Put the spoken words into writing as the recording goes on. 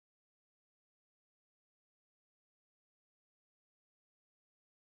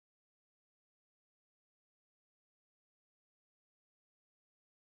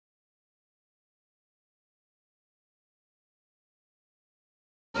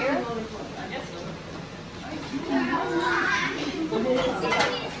Oh,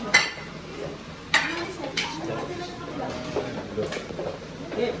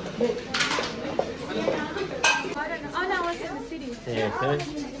 no, it's in the city. Yeah, okay.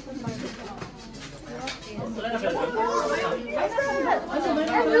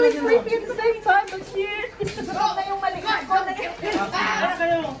 I'm really sleepy at the same time, but cute.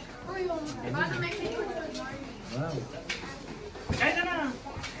 Wow.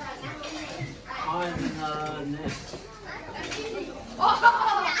 On next.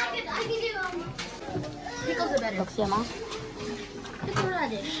 Pickles are better. Baksia mo? Pickle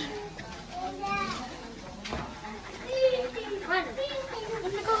radish.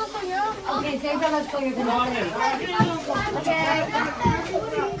 Okay, save the last for your dinner. Okay.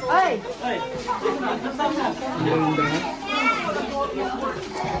 Hey.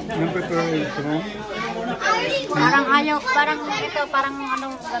 Parang ayaw, parang ito, parang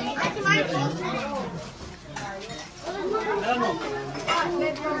anong gamit.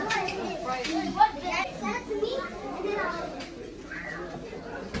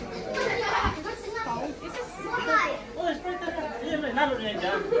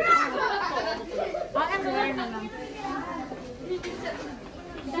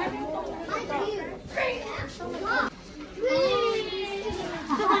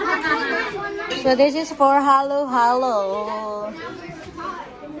 So this is for halo halo.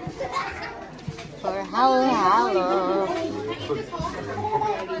 For halo halo.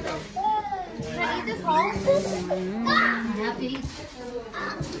 Can I eat this whole? Happy.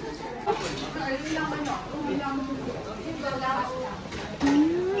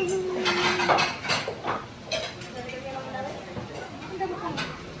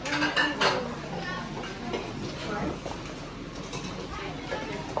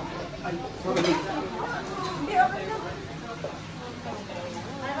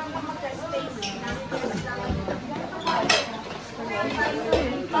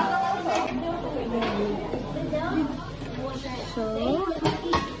 So,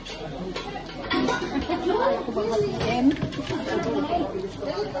 ayaw ko bang hatiin?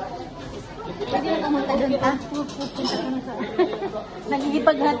 Pwede na kamunta doon ka? Pupunta ka na sa...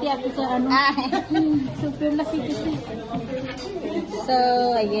 Nagigipaghati ako sa ano. Super laki kasi. So,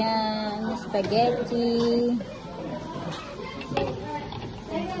 ayan. Spaghetti.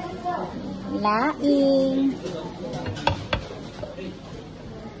 Laing.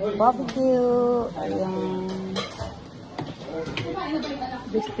 Barbecue. Ayan.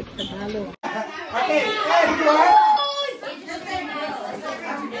 Biscuit Tagalog. Okay, everyone.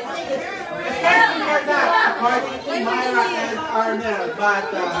 According to Myra and Arnel,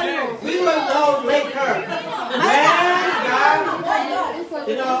 but we will know later when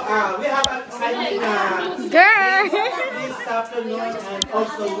we have an exciting this afternoon, and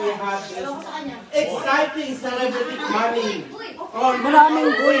also we have this exciting celebrity coming on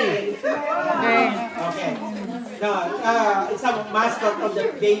Monday. Okay. No, it's a mascot of the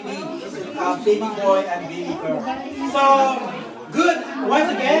baby boy and baby girl. So, good.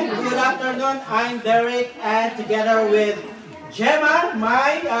 Once again, good afternoon. I'm Derek, and together with Gemma,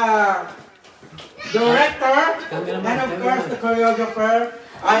 my director, and of course the choreographer,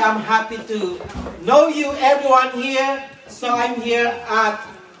 I am happy to know you, everyone here. So I'm here at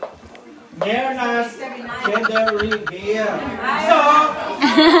Myra's gender reveal. So,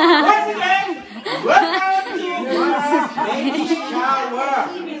 once again, welcome to Myra's baby shower.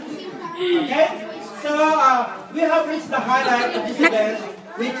 Okay? So, we have reached the highlight of this event,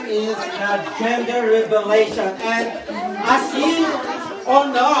 which is the gender revelation. And as you all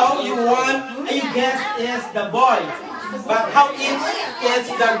know, you guess is the boy. But how is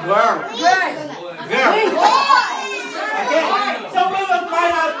the girl? Girl. Okay, so we will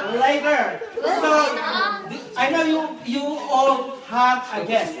find out later. So, I know you all have a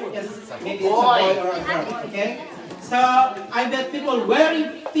guess. Yes, maybe it's a boy or a girl. Okay? So, I bet people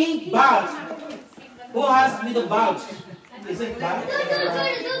wearing pink bags. Who has with the bags? Is it bag?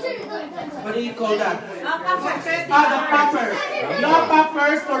 What do you call that? The poppers. No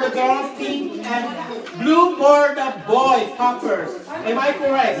poppers for the girls, pink, and blue for the boy poppers. Am I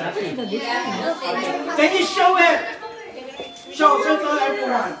correct? Can you show it? Show to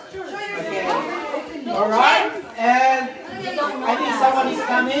everyone. Okay. Alright. And I think someone is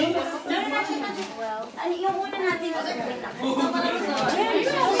coming.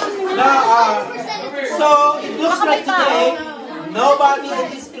 So it looks like today nobody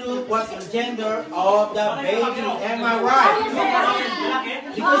in this group was the gender of the baby. Am I right?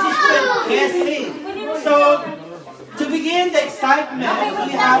 Because it's been guessing. So to begin the excitement,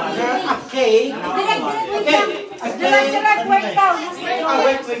 we have here a cake. Okay, a cake. Oh,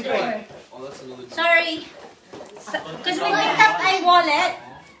 wait. Sorry. Because we picked up a wallet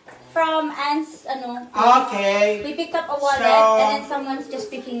from Anne's, Okay. we picked up a wallet So- and then someone's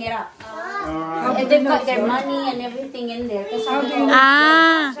just picking it up. Alright. And they've got their money and everything in there. So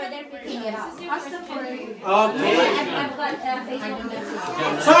they're picking it up. Okay. I've got Facebook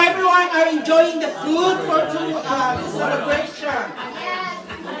message. So everyone are enjoying the food for the celebration.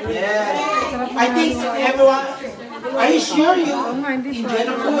 Yes. I think everyone. Are you sure you enjoy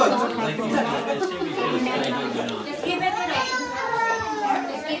the food? Just give it to them.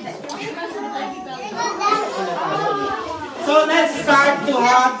 Just give it. So let's start to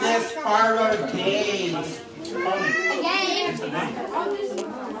have this parlor days.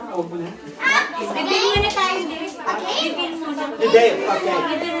 Bibili muna tayo din. Bibili muna. Today, okay.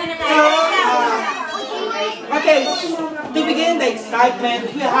 Bibili muna So, tayo. okay, to begin the excitement,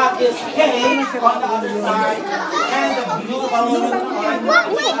 we have this cake on the other side and the blue balloon on the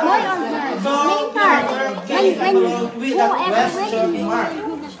other side. So, we have our cake and balloon with a question mark.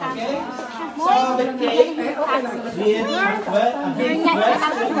 Okay? So, the cake with a big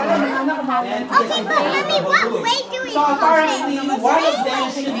question mark and the balloon. So, apparently, one of them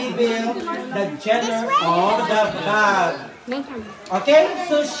should reveal the gender of the bag. Okay,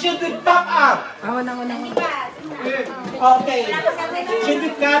 so should we pop up? Okay, should we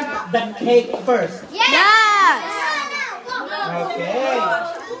cut the cake first? Yes! Okay.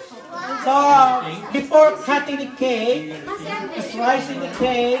 So, before cutting the cake, slicing the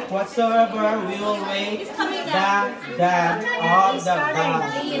cake, whatsoever, we will wait the dam of the bag.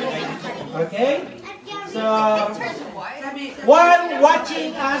 Okay? So, one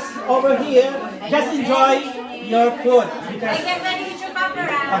watching us over here, just enjoy your food. Because, Get ready with your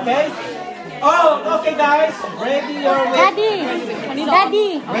paparazzi. okay? Oh, okay guys, ready your Daddy!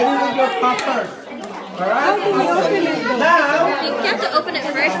 ready with your poppers. Alright? How do you open it? Now, You have to open it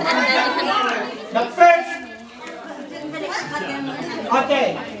first and then you can... the first,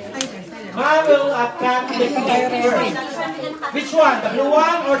 okay. Mom will cut the cake first. Which one? The blue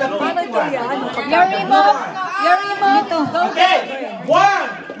one or the pink one? Your remote! Your remote! Okay,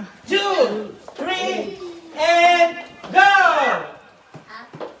 1, 2, 3, and go!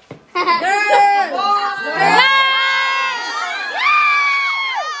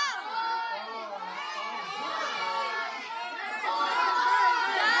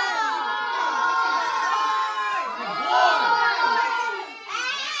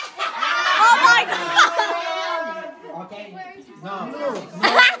 Okay, no.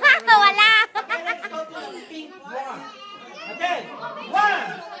 Wala! Okay, let's go to the pink one. Okay, 1,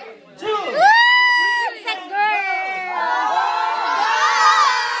 2, It's a girl!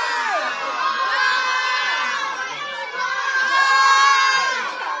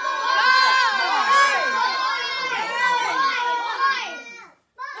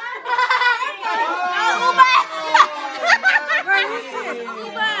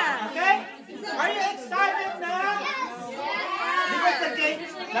 okay? Are you excited now? Because the cake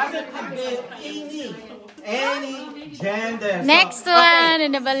doesn't reveal any gender. Next So, one,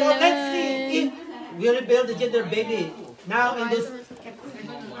 and the So let's see balloon. if we reveal the gender, baby. Now in this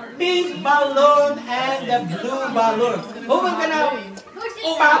pink balloon and the blue balloon. Who will gonna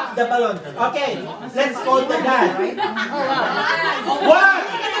pop the balloon? Okay, let's go to that. 1,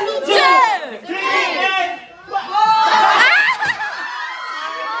 2, 3, and...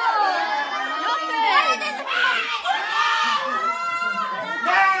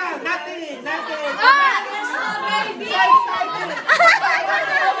 Yeah, nothing.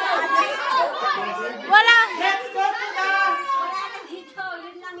 Wala! Let's go to the...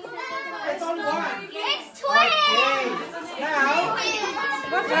 It's only one. It's Okay. Now,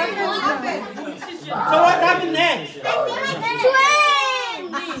 so what happened next?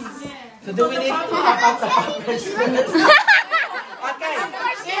 So do we need to pop up the poppers first? Okay.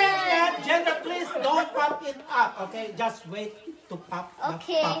 In that gender, please don't pop it up. Okay, just wait to pop the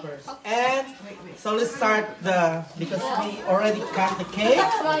poppers. And so let's start because we already cut the cake.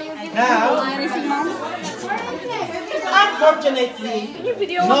 Now, unfortunately,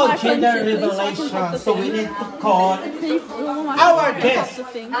 no gender revelation, so we need to call our guest. Oh,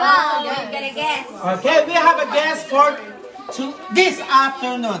 you gotta guess. Okay, we have a guest for this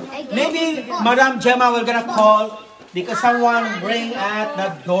afternoon. Maybe Madam Gemma will gonna call because someone ring at the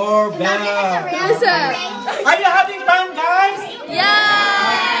doorbell. Are you having fun, guys?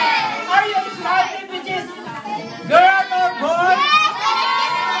 Yeah! Are you excited with this girl or boy?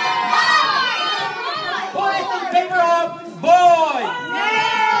 Who is in favor of boy?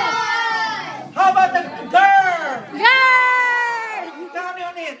 How about the girl? Tell me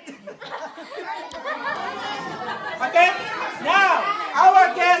on it. Okay? Now, our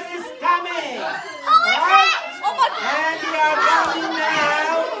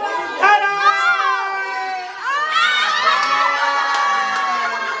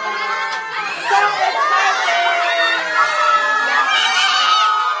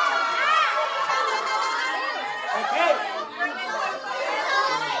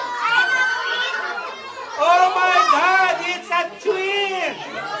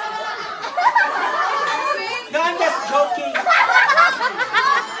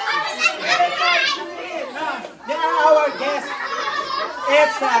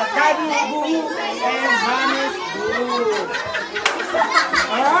Daddy's boo and Mommy's boo.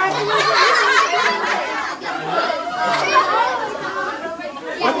 Alright?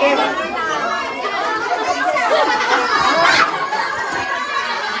 Okay.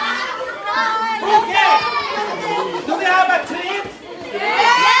 Okay. Do we have a treat?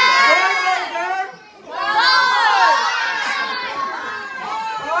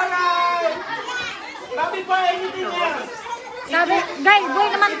 Alright. Mami pa, anything else? Sabi, guys, boy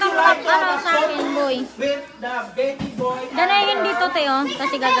naman tong ano sa akin, boy. With the baby boy. Ganayin dito, Teo.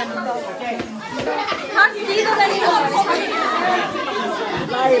 Kasi gaganon. Okay. Dito na dito.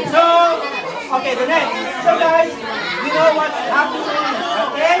 So, okay, the next. So guys, we know what's happening,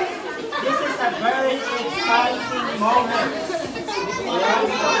 okay? This is a very exciting moment.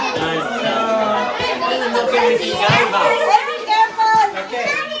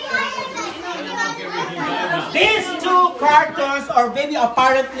 Okay. These two cartoons are maybe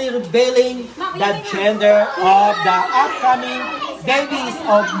apparently revealing the gender of the upcoming babies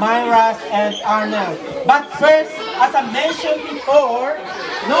of Myra and Arnold. But first, as I mentioned before,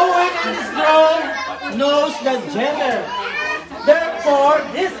 no one in this world knows the gender. Therefore,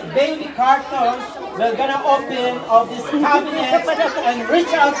 this baby cartoons, we're gonna open of this cabinet and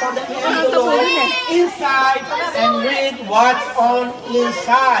reach out for the envelope inside and read what's on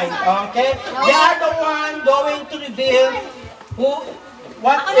inside. Okay? They are the one going to reveal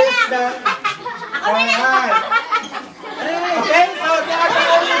what is the alright. Okay, so they are the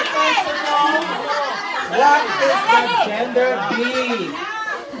only ones to know what is the gender B.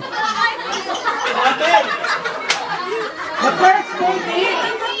 Okay. The first baby.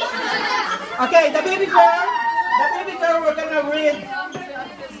 Okay, the baby girl. The baby girl we're gonna read.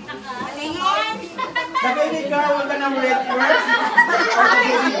 The baby girl we're gonna read first. Or the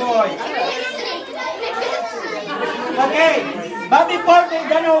baby boy. Okay. But before they're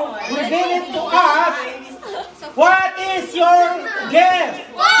gonna reveal it to us, what is your guess?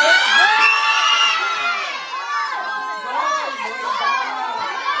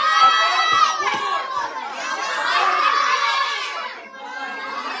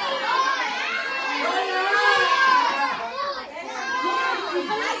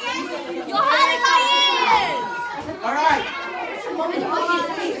 Alright.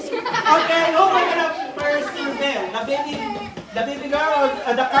 Okay, who we're gonna first reveal? The baby girl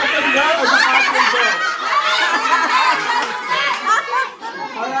or the cartoon girl or the cartoon girl?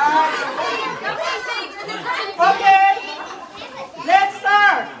 Alright. Okay. Let's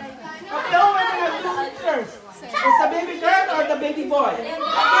start. Okay, who we're gonna do first? Is the baby girl or the baby boy? Okay.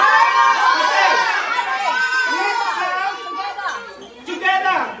 We need to count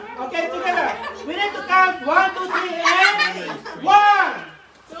together. Okay, together. We need to count 1, 2, 3, and 1,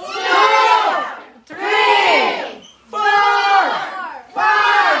 2, 3, 4, 5,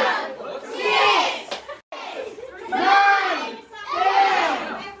 6, 9,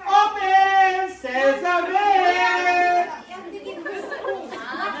 10. Open sesame.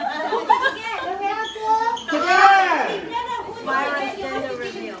 Together. Myra's gender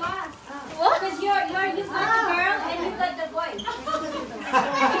reveal. Because you got the girl and you got the boy.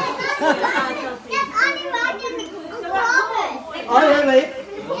 Oh, really?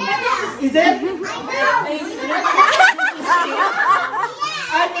 Is it?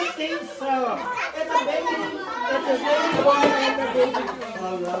 I don't think so. It's a baby boy and a baby.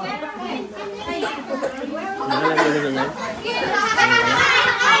 Oh, no.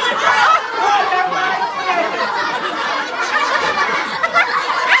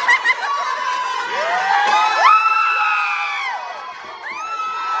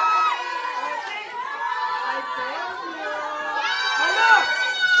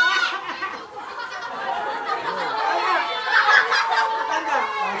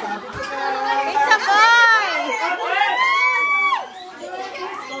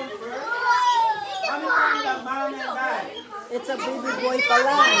 It's a baby boy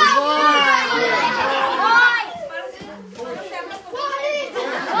pala.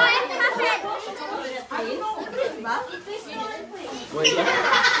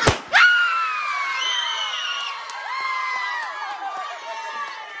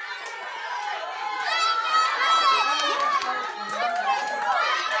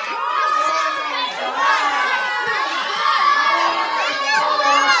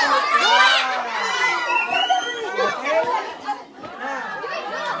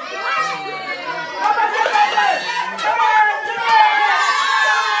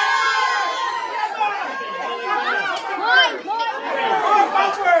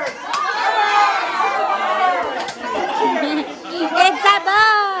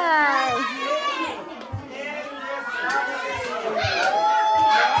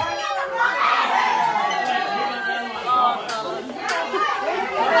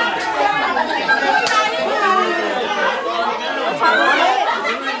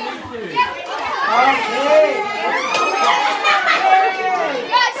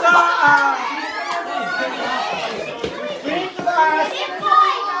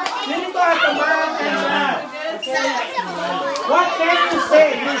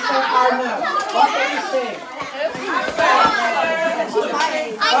 Mr. Arnold, what can you say?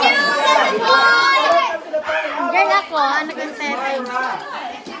 Girl ako, ano kang setting?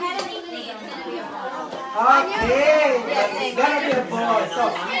 Okay, it's gonna be a boy.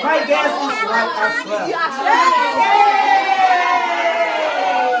 So my guess is right as well.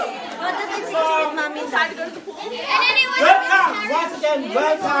 Welcome once again.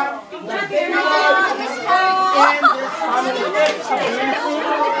 Welcome the baby and this family. It's a blessing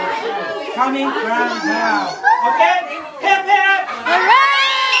coming from now. Okay, hip hip.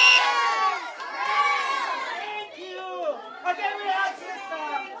 Thank you. Okay, we have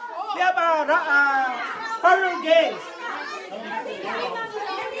horror games.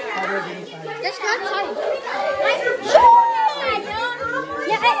 Let's go outside.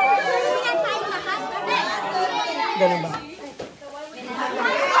 Ganun ba?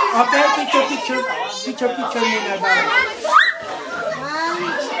 Okay, picture muna ba?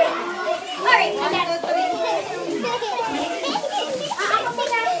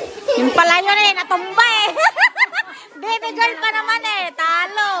 Yung pala yun eh, natumba eh. Baby girl pa naman eh,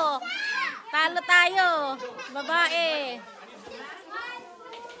 talo. Talo tayo, babae.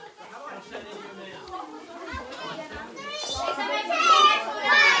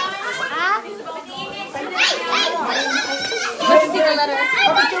 Let's see the letter.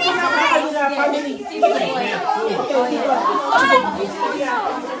 Picture muna ba kanila, family? Okay,